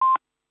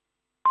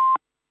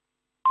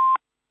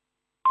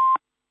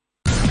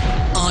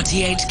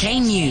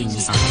RTHK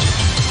News.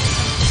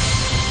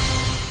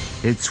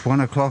 It's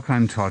 1 o'clock.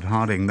 I'm Todd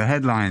Harding. The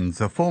headlines.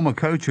 A former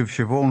coach of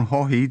Siobhan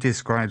Haughey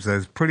describes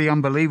as pretty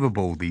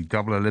unbelievable the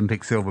double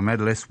Olympic silver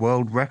medalist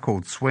world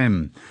record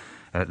swim.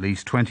 At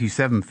least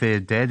 27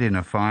 feared dead in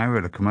a fire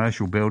at a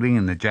commercial building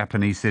in the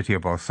Japanese city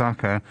of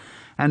Osaka,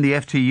 and the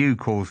FTU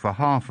calls for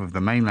half of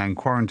the mainland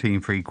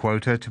quarantine-free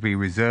quota to be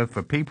reserved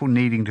for people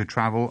needing to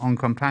travel on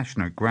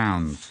compassionate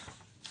grounds.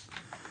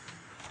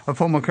 A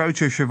former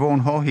coach of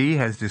Siobhan Haughey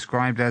has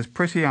described as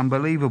pretty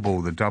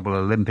unbelievable the double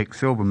Olympic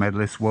silver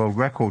medalist world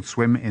record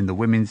swim in the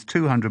women's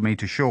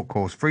 200-metre short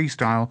course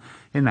freestyle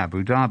in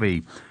Abu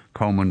Dhabi.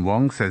 Coleman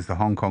Wong says the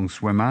Hong Kong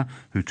swimmer,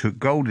 who took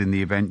gold in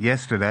the event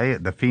yesterday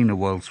at the FINA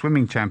World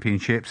Swimming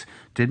Championships,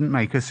 didn't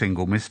make a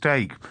single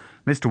mistake.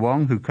 Mr.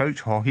 Wong, who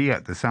coached Haughey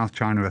at the South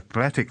China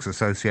Athletics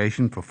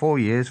Association for 4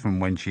 years from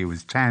when she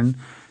was 10,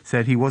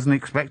 said he wasn't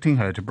expecting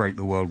her to break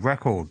the world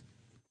record.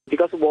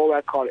 Because the world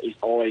record is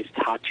always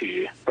hard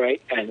to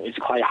break, and it's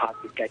quite hard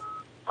to get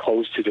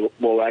close to the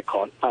world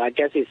record. I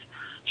guess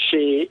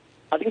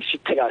I think she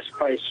took a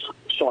very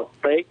short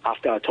break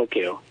after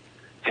Tokyo,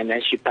 and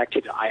then she back to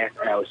the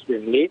ISL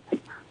swim meet,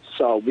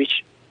 so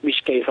which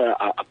gave her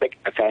a big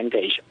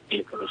advantage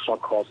in the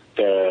short course.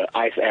 The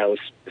ISL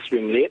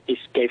swim meet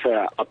gave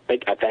her a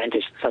big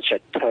advantage, such as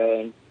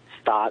turn,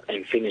 start,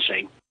 and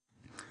finishing.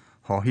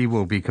 Haughey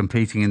will be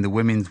competing in the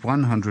women's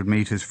 100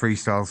 metres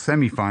freestyle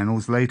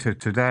semi-finals later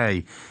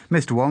today.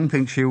 Mr. Wong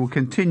thinks she will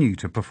continue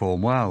to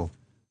perform well.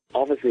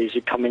 Obviously,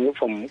 she's coming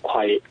from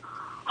quite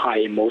high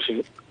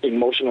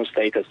emotional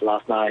status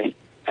last night,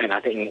 and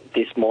I think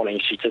this morning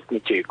she just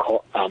needs to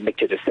make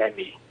to the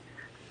semi,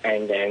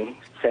 and then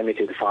semi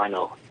to the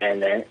final.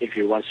 And then if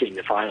you want to in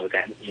the final,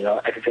 then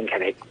everything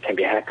can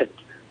be happened.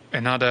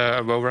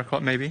 Another world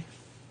record, maybe?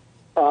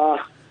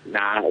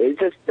 Nah,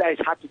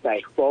 it's hard to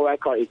say. World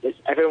record is just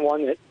everyone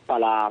wants it,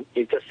 but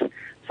it's just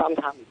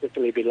sometimes it's just a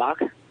little bit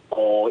luck,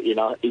 or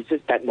it's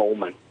just that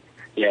moment.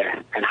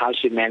 Yeah, and how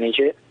she manage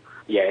it,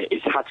 yeah,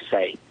 it's hard to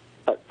say.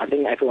 But I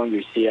think everyone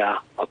will see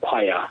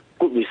quite a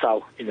good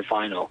result in the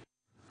final.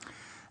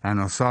 An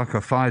Osaka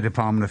Fire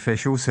Department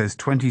official says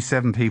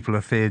 27 people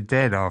are feared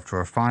dead after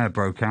a fire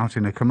broke out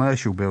in a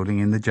commercial building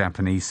in the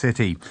Japanese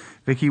city.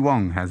 Vicky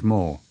Wong has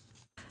more.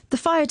 The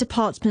fire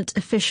department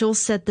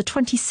officials said the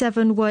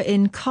 27 were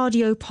in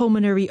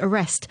cardiopulmonary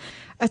arrest,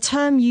 a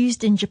term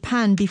used in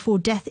Japan before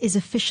death is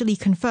officially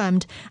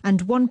confirmed,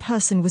 and one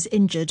person was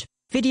injured.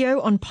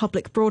 Video on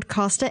public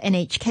broadcaster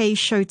NHK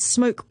showed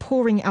smoke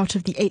pouring out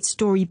of the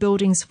 8-storey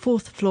building's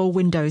 4th-floor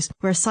windows,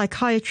 where a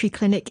psychiatry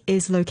clinic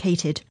is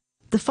located.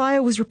 The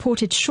fire was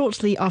reported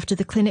shortly after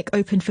the clinic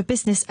opened for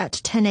business at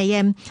 10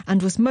 a.m.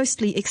 and was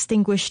mostly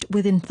extinguished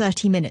within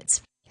 30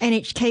 minutes.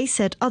 NHK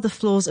said other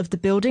floors of the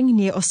building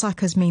near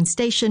Osaka's main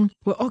station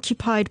were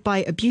occupied by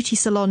a beauty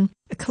salon,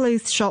 a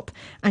clothes shop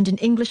and an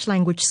English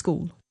language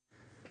school.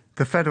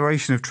 The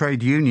Federation of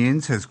Trade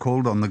Unions has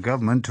called on the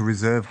government to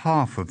reserve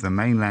half of the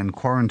mainland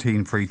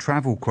quarantine-free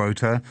travel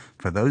quota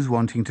for those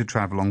wanting to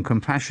travel on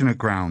compassionate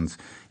grounds.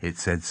 It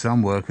said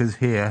some workers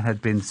here had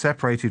been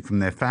separated from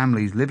their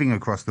families living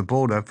across the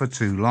border for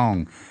too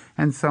long,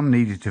 and some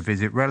needed to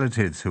visit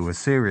relatives who were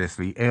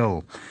seriously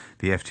ill.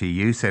 The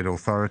FTU said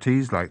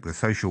authorities, like the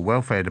Social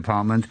Welfare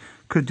Department,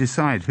 could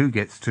decide who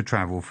gets to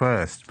travel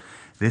first.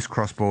 This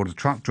cross-border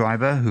truck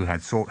driver, who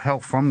had sought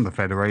help from the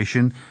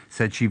Federation,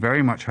 said she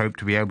very much hoped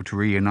to be able to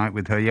reunite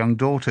with her young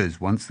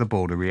daughters once the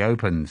border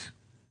reopens.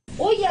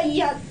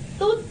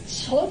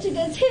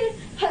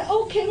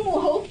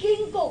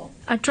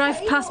 I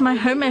drive past my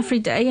home every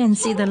day and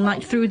see the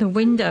light through the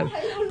window,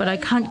 but I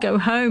can't go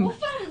home.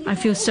 I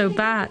feel so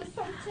bad.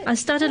 I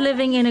started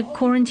living in a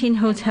quarantine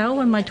hotel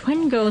when my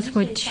twin girls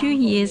were 2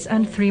 years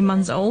and 3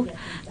 months old.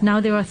 Now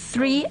they are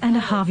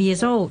 3.5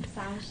 years old.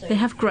 They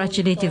have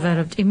gradually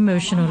developed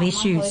emotional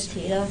issues.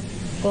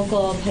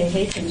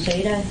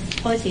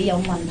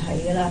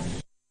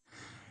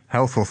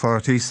 Health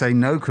authorities say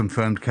no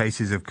confirmed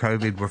cases of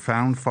COVID were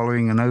found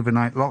following an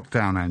overnight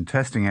lockdown and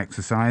testing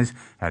exercise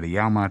at a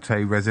Yau Ma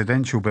Tei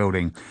residential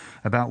building.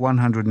 About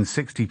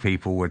 160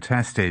 people were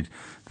tested.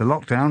 The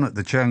lockdown at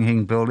the Cheung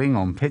Hing building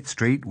on Pitt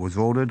Street was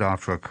ordered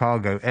after a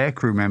cargo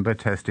aircrew member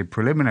tested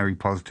preliminary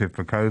positive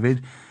for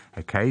COVID,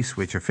 a case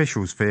which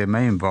officials fear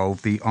may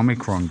involve the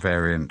Omicron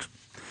variant.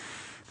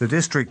 The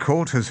district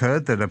court has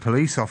heard that a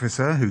police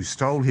officer who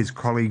stole his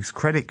colleagues'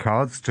 credit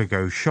cards to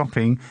go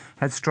shopping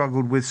had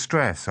struggled with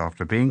stress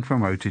after being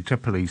promoted to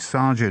police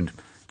sergeant.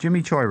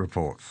 Jimmy Choi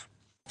reports.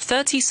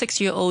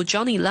 36-year-old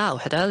Johnny Lau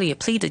had earlier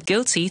pleaded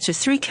guilty to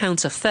 3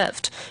 counts of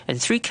theft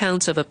and 3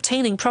 counts of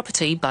obtaining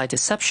property by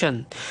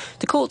deception.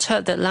 The court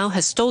heard that Lau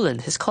has stolen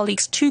his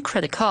colleagues' 2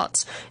 credit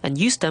cards and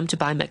used them to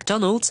buy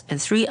McDonald's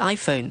and 3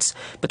 iPhones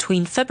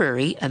between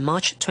February and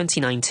March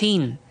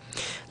 2019.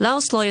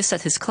 Lau's lawyer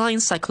said his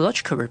client's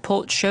psychological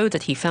report showed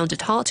that he found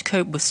it hard to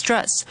cope with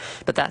stress,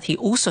 but that he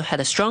also had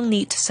a strong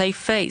need to save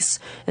face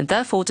and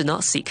therefore did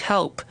not seek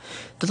help.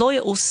 The lawyer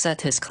also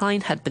said his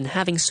client had been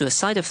having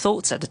suicidal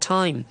thoughts at the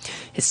time.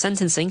 His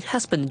sentencing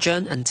has been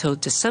adjourned until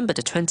December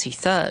the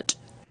 23rd.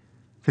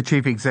 The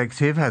chief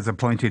executive has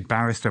appointed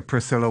barrister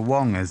Priscilla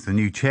Wong as the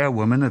new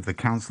chairwoman of the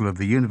Council of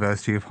the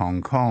University of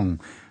Hong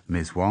Kong.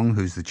 Ms. Wong,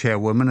 who's the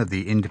chairwoman of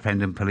the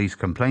Independent Police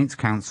Complaints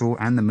Council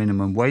and the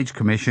Minimum Wage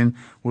Commission,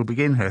 will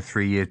begin her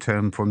 3-year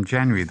term from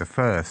January the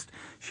 1st.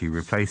 She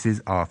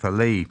replaces Arthur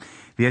Lee.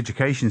 The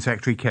Education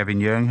Secretary, Kevin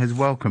Yeung, has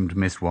welcomed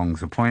Ms.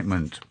 Wong's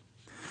appointment.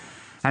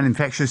 An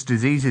infectious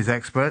diseases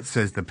expert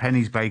says the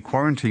Penny's Bay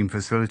quarantine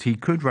facility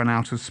could run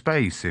out of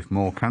space if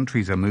more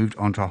countries are moved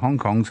onto Hong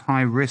Kong's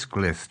high-risk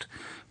list.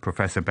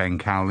 Professor Ben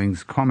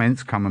Cowling's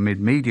comments come amid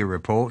media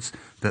reports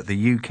that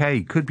the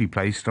UK could be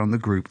placed on the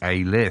Group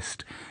A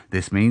list.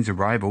 This means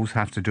arrivals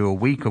have to do a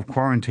week of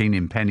quarantine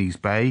in Penny's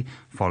Bay,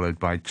 followed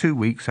by 2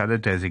 weeks at a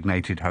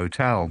designated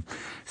hotel.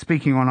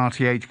 Speaking on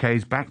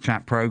RTHK's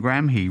Backchat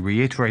programme, he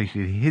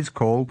reiterated his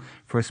call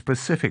for a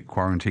specific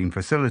quarantine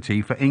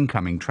facility for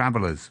incoming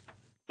travellers.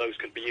 Those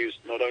could be used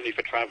not only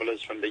for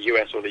travellers from the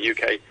US or the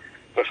UK,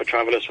 but for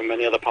travellers from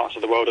many other parts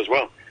of the world as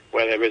well,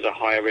 where there is a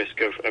higher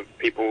risk of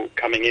people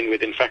coming in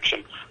with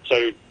infection.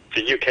 So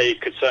the UK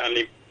could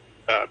certainly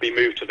be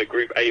moved to the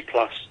Group A+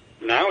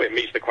 now. It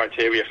meets the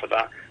criteria for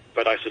that,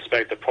 but I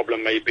suspect the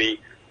problem may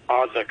be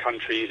other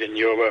countries in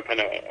Europe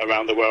and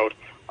around the world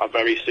are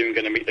very soon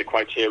going to meet the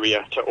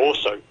criteria to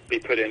also be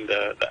put in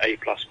the A+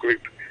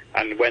 group.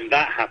 And when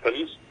that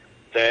happens,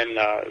 then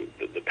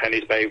the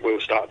Penny's Bay will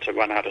start to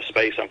run out of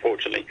space,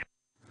 unfortunately.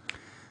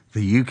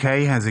 The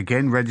UK has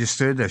again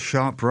registered a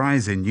sharp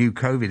rise in new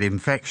COVID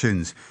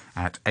infections.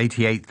 At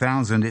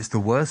 88,000, it's the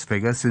worst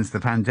figure since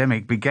the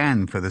pandemic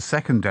began for the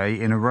second day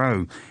in a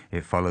row.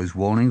 It follows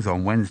warnings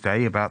on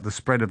Wednesday about the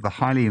spread of the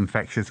highly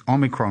infectious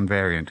Omicron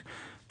variant.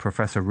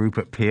 Professor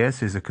Rupert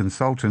Pearce is a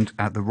consultant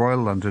at the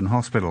Royal London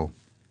Hospital.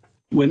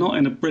 We're not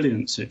in a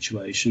brilliant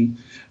situation,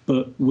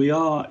 but we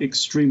are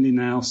extremely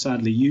now,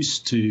 sadly,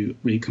 used to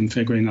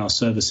reconfiguring our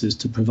services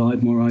to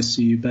provide more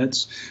ICU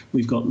beds.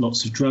 We've got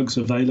lots of drugs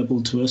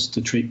available to us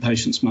to treat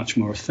patients much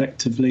more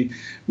effectively.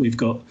 We've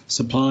got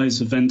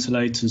supplies of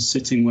ventilators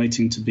sitting,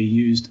 waiting to be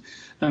used.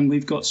 And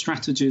we've got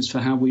strategies for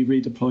how we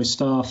redeploy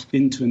staff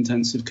into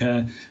intensive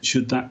care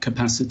should that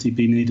capacity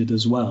be needed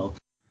as well.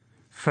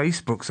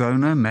 Facebook's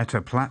owner,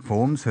 Meta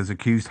Platforms, has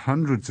accused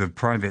hundreds of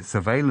private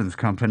surveillance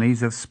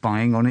companies of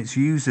spying on its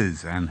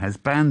users and has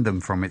banned them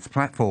from its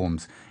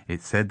platforms.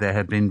 It said there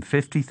had been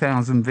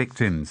 50,000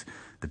 victims.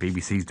 The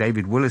BBC's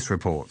David Willis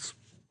reports.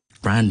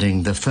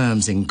 Branding the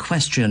firms in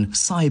question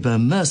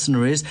cyber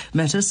mercenaries,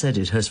 Meta said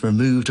it has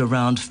removed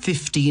around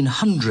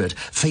 1,500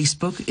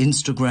 Facebook,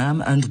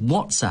 Instagram and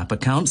WhatsApp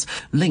accounts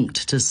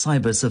linked to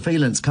cyber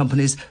surveillance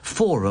companies,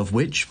 4 of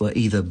which were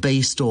either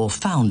based or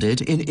founded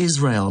in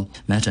Israel.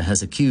 Meta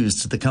has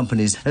accused the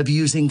companies of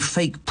using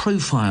fake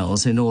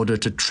profiles in order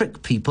to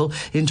trick people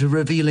into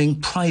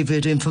revealing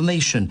private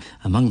information.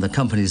 Among the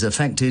companies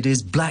affected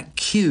is Black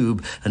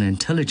Cube, an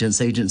intelligence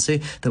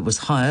agency that was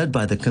hired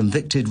by the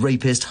convicted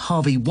rapist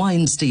Harvey Weinstein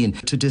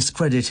to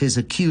discredit his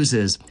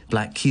accusers.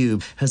 Black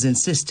Cube has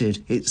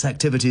insisted its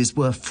activities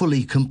were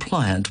fully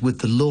compliant with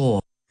the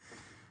law.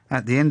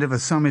 At the end of a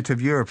summit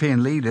of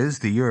European leaders,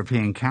 the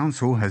European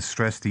Council has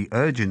stressed the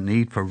urgent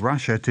need for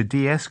Russia to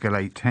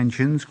de-escalate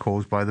tensions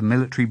caused by the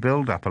military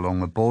build-up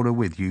along the border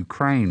with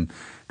Ukraine.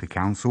 The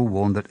Council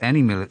warned that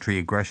any military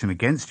aggression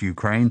against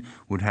Ukraine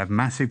would have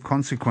massive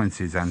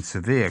consequences and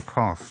severe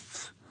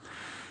costs.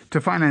 To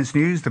finance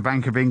news, the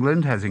Bank of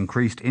England has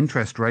increased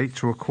interest rates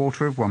to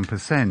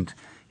 0.25%.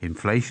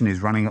 Inflation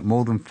is running at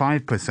more than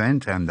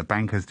 5%, and the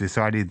bank has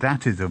decided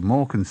that is of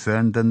more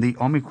concern than the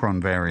Omicron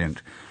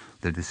variant.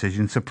 The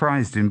decision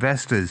surprised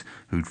investors,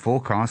 who'd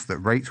forecast that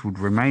rates would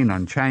remain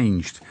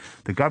unchanged.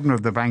 The Governor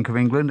of the Bank of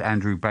England,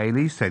 Andrew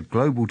Bailey, said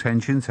global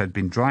tensions had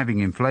been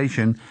driving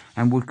inflation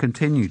and would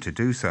continue to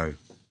do so.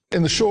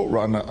 In the short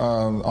run,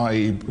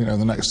 i.e.,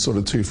 the next sort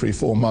of 2, 3,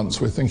 4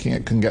 months, we're thinking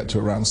it can get to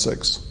around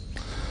 6.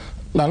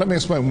 Now, let me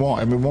explain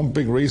why. One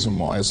big reason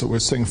why is that we're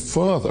seeing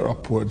further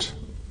upward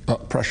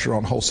pressure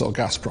on wholesale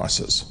gas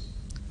prices.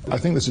 I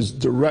think this is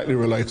directly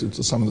related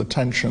to some of the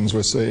tensions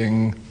we're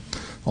seeing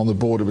on the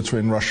border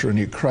between Russia and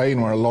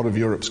Ukraine, where a lot of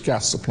Europe's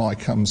gas supply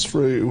comes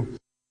through.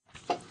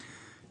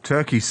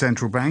 Turkey's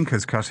central bank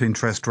has cut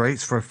interest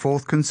rates for a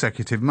 4th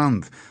consecutive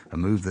month, a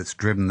move that's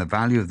driven the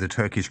value of the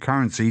Turkish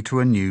currency to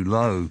a new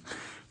low.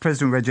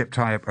 President Recep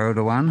Tayyip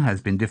Erdogan has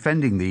been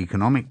defending the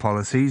economic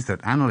policies that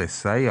analysts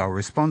say are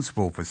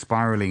responsible for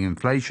spiralling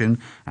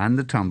inflation and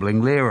the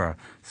tumbling lira,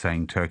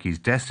 saying Turkey's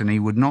destiny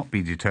would not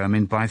be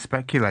determined by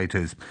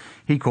speculators.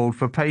 He called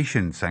for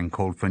patience and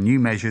called for new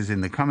measures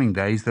in the coming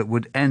days that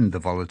would end the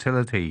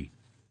volatility.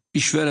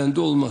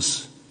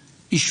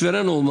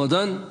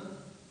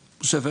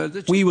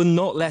 We will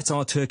not let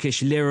our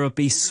Turkish lira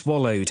be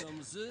swallowed.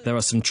 There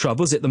are some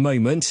troubles at the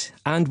moment,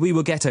 and we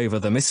will get over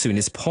them as soon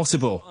as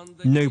possible.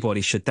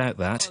 Nobody should doubt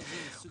that.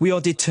 We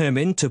are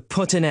determined to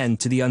put an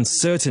end to the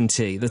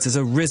uncertainty that has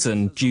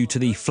arisen due to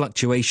the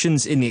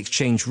fluctuations in the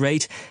exchange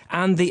rate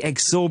and the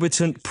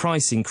exorbitant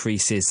price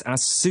increases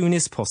as soon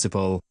as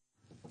possible.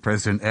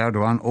 President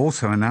Erdogan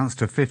also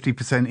announced a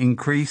 50%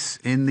 increase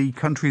in the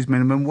country's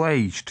minimum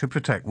wage to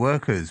protect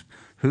workers,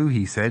 who,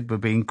 he said, were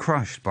being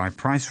crushed by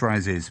price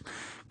rises.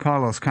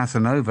 Carlos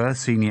Casanova,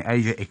 senior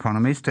Asia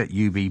economist at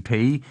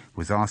UBP,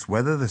 was asked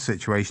whether the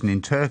situation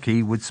in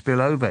Turkey would spill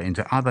over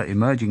into other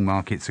emerging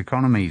markets'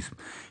 economies.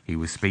 He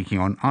was speaking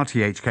on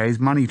RTHK's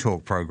Money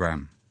Talk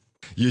programme.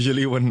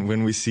 Usually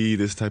when we see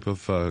this type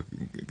of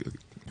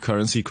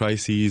currency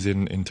crises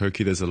in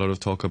Turkey, there's a lot of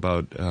talk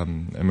about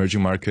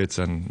emerging markets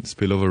and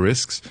spillover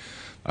risks.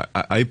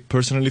 I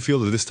personally feel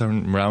that this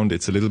time around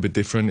it's a little bit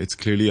different. It's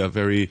clearly a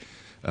very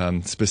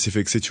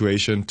specific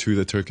situation to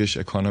the Turkish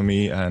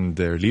economy and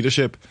their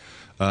leadership.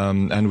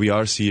 And we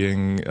are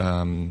seeing,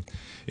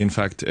 in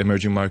fact,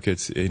 emerging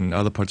markets in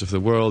other parts of the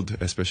world,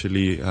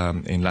 especially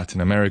in Latin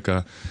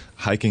America,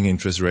 hiking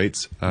interest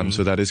rates.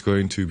 So that is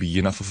going to be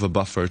enough of a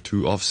buffer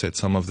to offset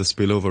some of the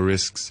spillover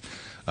risks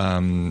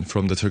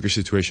from the Turkish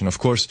situation. Of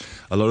course,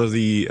 a lot of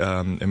the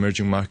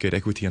emerging market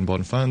equity and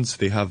bond funds,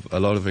 they have a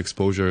lot of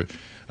exposure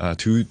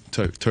to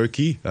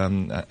Turkey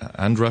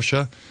and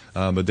Russia,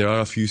 but there are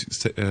a few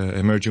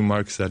emerging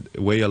markets that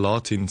weigh a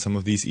lot in some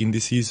of these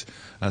indices.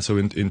 So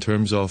in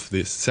terms of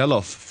the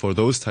sell-off for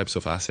those types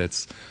of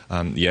assets,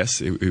 yes,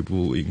 it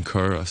will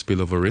incur a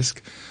spillover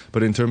risk.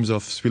 But in terms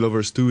of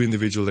spillovers to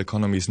individual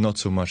economies, not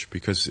so much,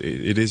 because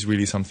it is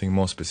really something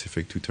more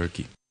specific to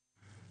Turkey.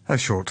 A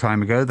short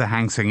time ago, the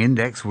Hang Seng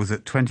Index was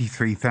at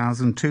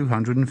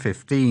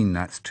 23,215.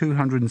 That's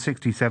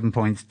 267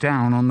 points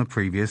down on the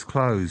previous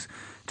close.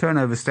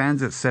 Turnover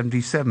stands at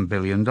 $77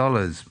 billion.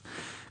 To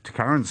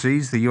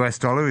currencies, the US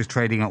dollar is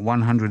trading at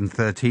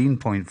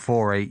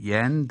 113.48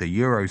 yen. The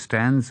euro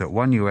stands at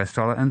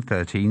 $1 and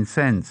 13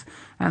 cents.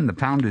 And the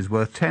pound is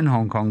worth 10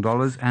 Hong Kong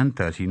dollars and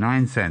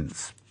 39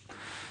 cents.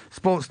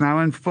 Sports now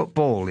in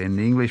football. In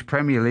the English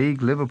Premier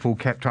League, Liverpool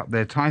kept up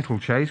their title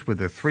chase with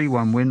a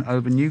 3-1 win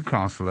over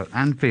Newcastle at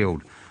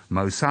Anfield.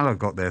 Mo Salah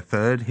got their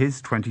third,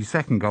 his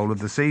 22nd goal of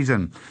the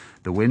season.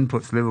 The win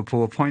puts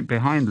Liverpool a point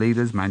behind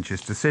leaders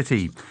Manchester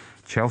City.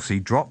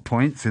 Chelsea dropped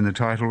points in the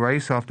title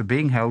race after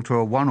being held to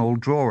a 1-1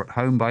 draw at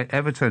home by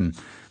Everton.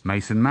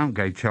 Mason Mount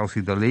gave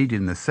Chelsea the lead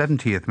in the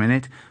 70th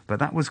minute, but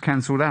that was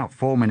cancelled out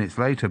 4 minutes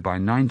later by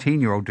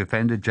 19-year-old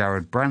defender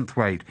Jared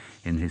Branthwaite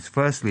in his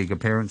first league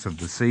appearance of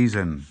the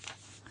season.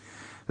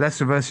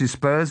 Leicester vs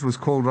Spurs was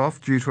called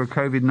off due to a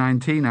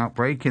COVID-19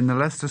 outbreak in the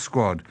Leicester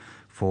squad.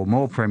 4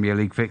 more Premier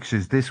League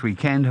fixtures this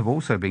weekend have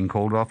also been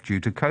called off due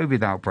to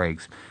COVID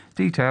outbreaks.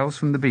 Details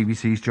from the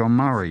BBC's John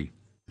Murray.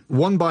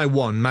 One by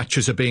one,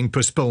 matches are being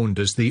postponed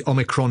as the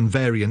Omicron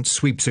variant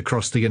sweeps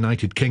across the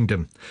United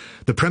Kingdom.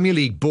 The Premier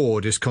League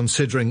board is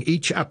considering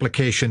each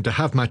application to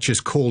have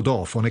matches called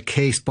off on a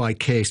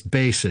case-by-case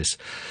basis.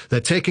 They're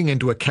taking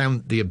into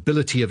account the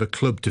ability of a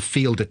club to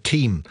field a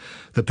team,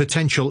 the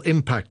potential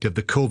impact of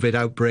the COVID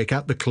outbreak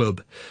at the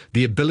club,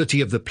 the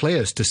ability of the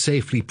players to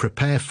safely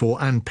prepare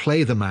for and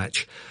play the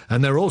match,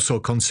 and they're also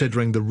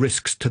considering the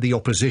risks to the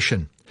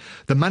opposition.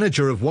 The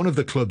manager of one of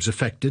the clubs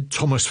affected,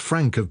 Thomas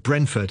Frank of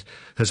Brentford,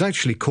 has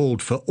actually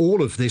called for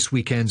all of this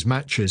weekend's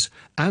matches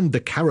and the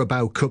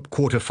Carabao Cup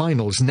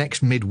quarter-finals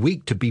next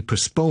midweek to be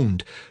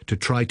postponed to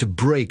try to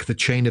break the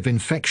chain of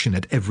infection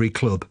at every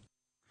club.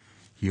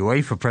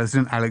 UEFA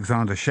President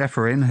Alexander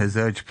Ceferin has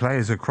urged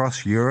players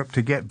across Europe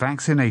to get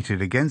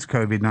vaccinated against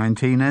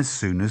COVID-19 as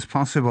soon as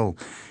possible.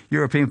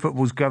 European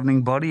football's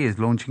governing body is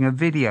launching a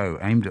video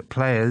aimed at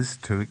players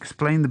to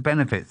explain the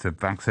benefits of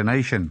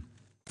vaccination.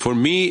 For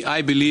me,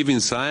 I believe in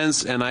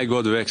science and I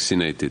got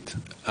vaccinated.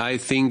 I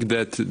think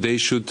that they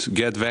should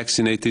get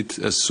vaccinated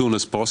as soon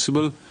as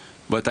possible,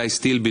 but I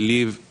still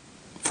believe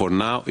for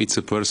now it's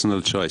a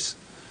personal choice.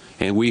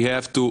 And we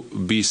have to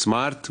be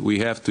smart, we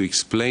have to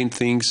explain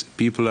things.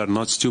 People are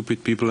not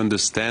stupid, people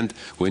understand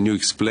when you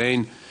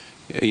explain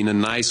in a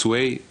nice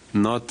way,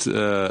 not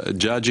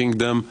judging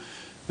them,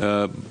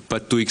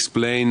 but to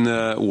explain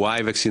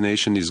why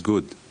vaccination is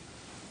good.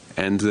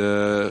 And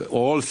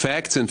all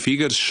facts and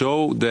figures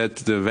show that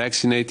the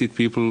vaccinated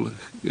people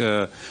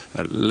are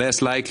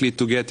less likely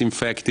to get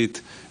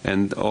infected,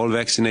 and all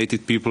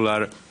vaccinated people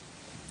are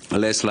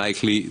less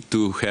likely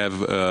to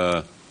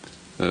have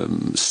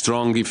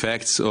strong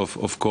effects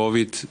of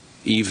COVID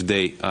if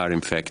they are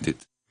infected.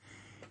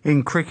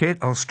 In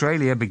cricket,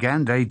 Australia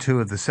began day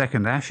 2 of the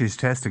second Ashes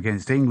test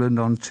against England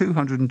on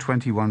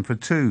 221 for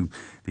 2.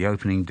 The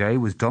opening day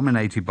was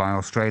dominated by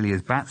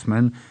Australia's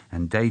batsmen,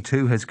 and day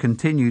 2 has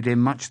continued in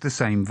much the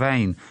same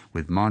vein,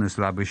 with Marnus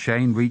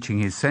Labuschagne reaching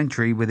his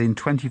century within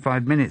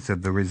 25 minutes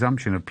of the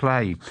resumption of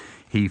play.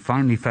 He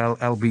finally fell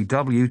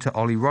LBW to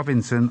Ollie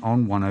Robinson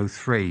on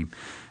 103.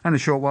 And a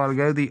short while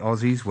ago, the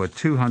Aussies were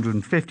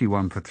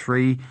 251 for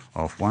 3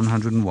 off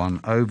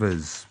 101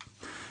 overs.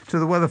 To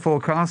the weather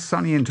forecast,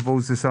 sunny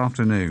intervals this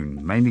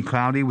afternoon. Mainly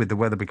cloudy with the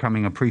weather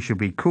becoming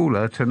appreciably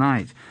cooler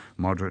tonight.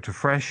 Moderate to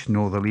fresh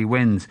northerly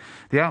winds.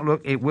 The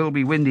outlook, it will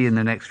be windy in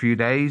the next few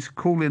days.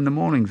 Cool in the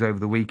mornings over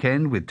the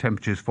weekend with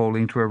temperatures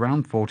falling to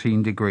around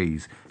 14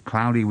 degrees.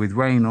 Cloudy with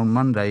rain on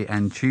Monday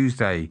and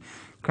Tuesday.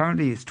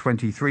 Currently it's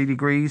 23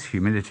 degrees,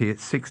 humidity at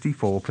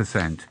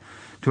 64%.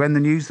 To end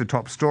the news, the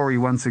top story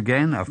once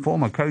again, a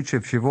former coach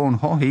of Siobhan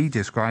Haughey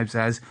describes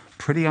as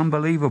pretty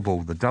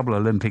unbelievable the double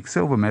Olympic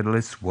silver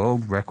medalist's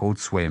world record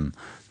swim.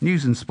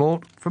 News and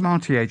sport from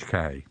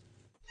RTHK.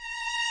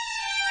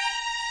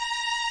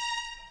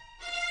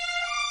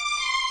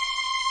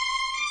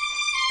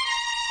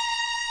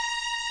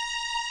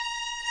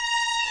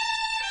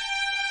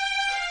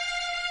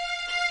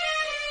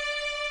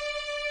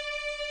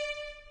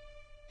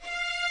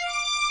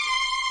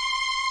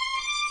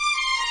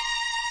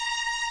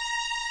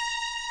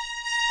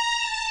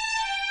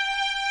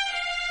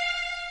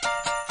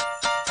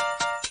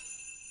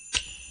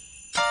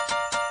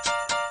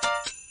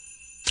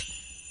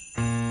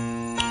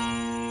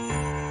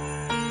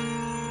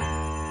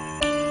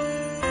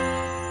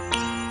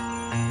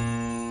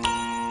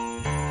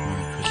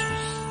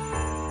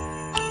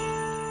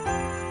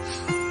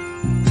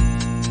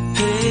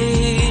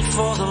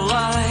 For the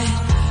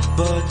light,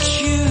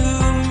 but you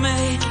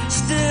may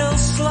still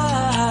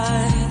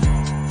slide.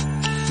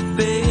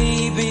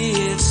 Baby,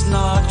 it's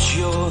not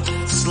your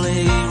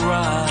sleigh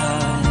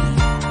ride,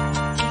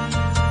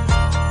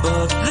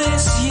 but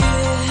this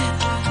year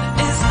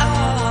is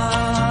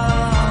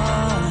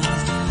ours.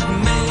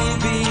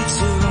 Maybe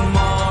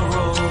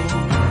tomorrow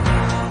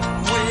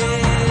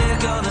we're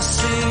gonna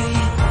see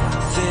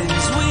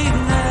things we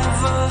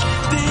never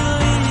believed.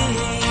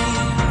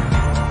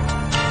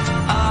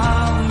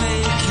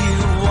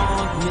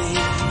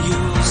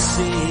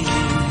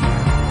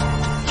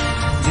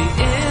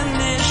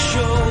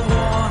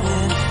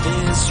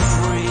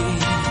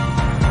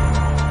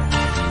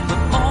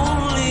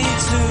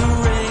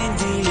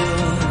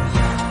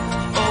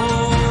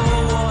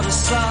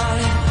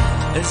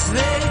 As they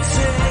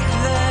take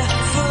their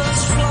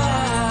first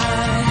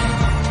flight,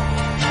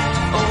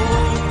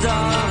 oh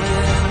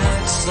darling,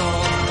 it's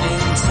all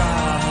in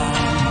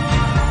time.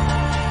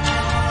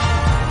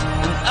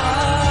 And I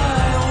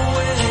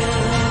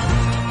will,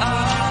 I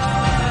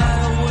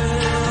will, I will,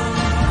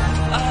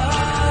 I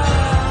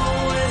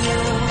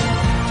will,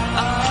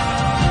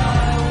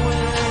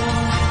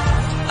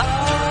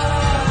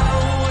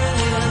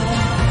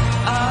 I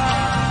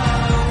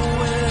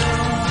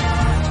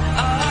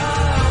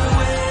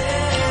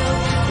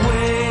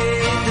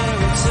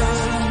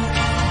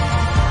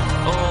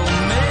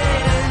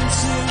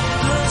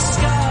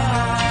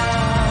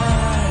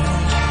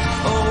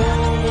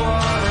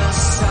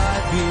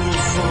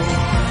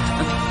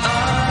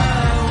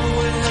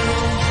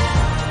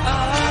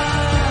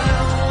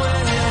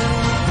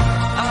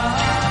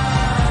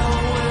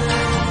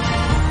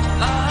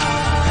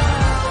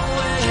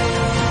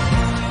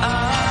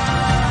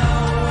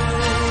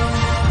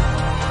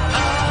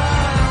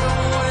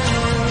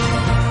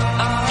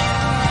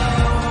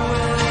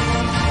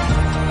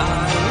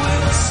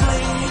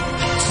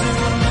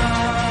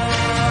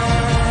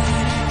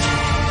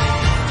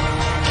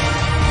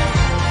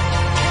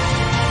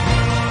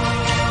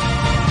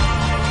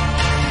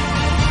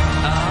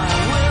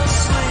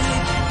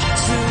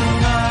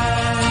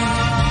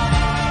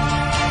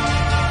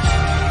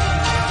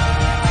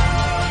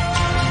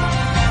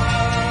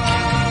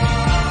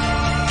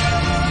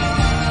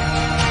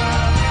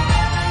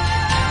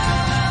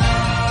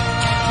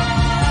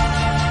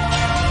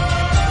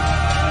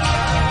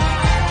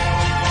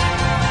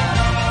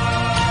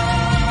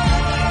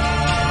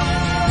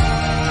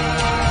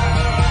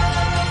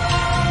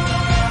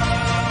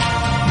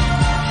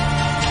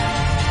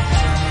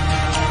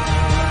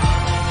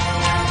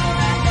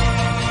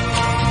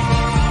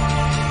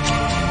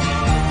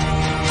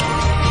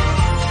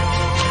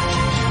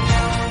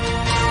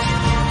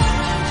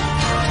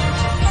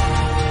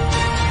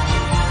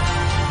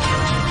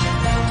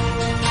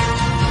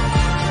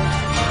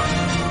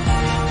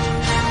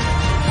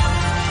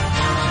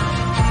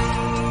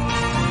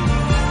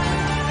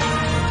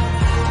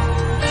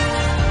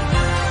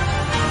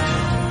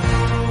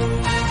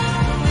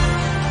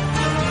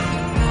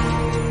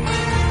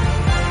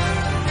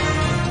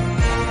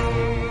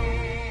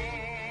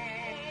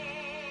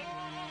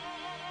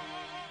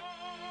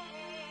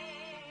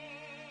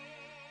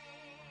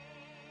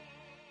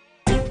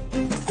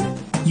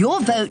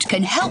Your vote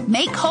can help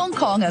make Hong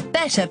Kong a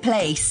better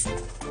place.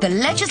 The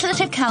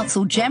Legislative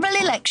Council general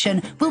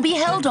election will be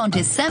held on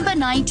December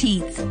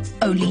 19th.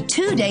 Only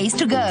 2 days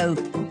to go.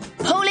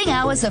 Polling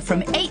hours are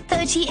from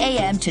 8:30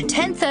 a.m. to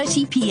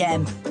 10:30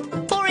 p.m.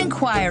 For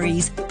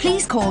inquiries,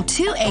 please call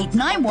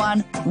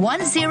 2891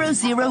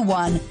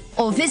 1001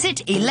 or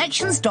visit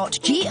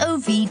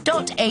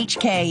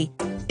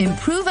elections.gov.hk.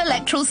 Improve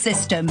electoral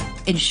system.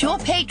 Ensure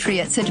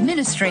patriots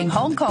administering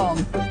Hong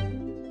Kong.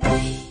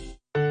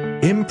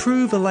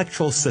 Improve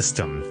electoral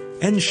system.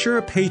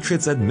 Ensure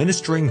patriots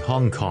administering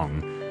Hong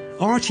Kong.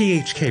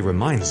 RTHK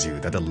reminds you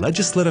that the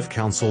Legislative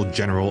Council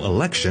general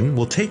election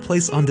will take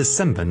place on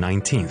December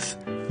 19th.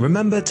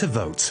 Remember to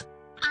vote.